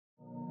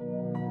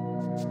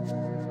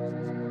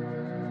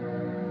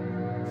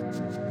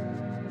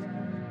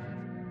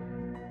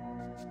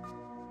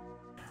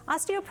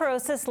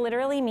Osteoporosis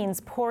literally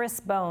means porous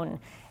bone.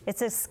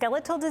 It's a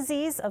skeletal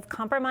disease of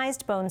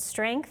compromised bone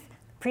strength,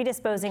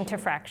 predisposing to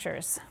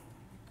fractures.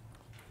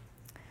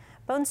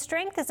 Bone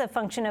strength is a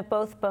function of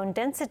both bone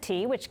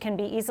density, which can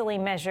be easily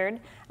measured,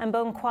 and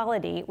bone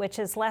quality, which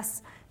is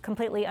less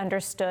completely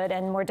understood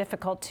and more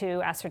difficult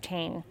to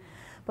ascertain.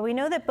 But we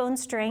know that bone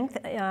strength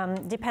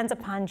depends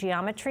upon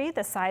geometry,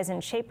 the size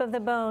and shape of the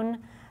bone,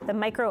 the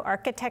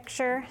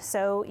microarchitecture.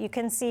 So you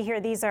can see here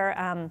these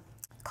are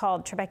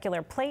called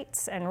trabecular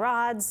plates and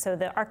rods. So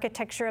the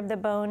architecture of the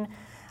bone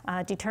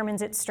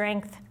determines its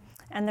strength,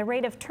 and the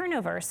rate of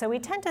turnover. So we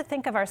tend to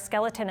think of our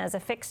skeleton as a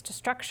fixed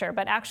structure,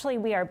 but actually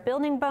we are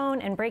building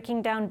bone and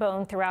breaking down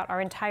bone throughout our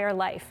entire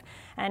life.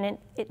 And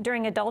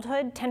during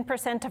adulthood,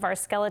 10% of our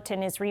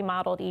skeleton is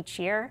remodeled each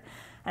year,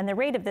 and the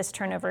rate of this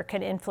turnover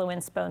could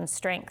influence bone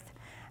strength.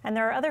 And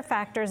there are other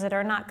factors that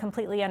are not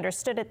completely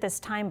understood at this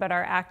time, but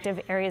are active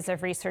areas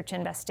of research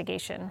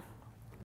investigation.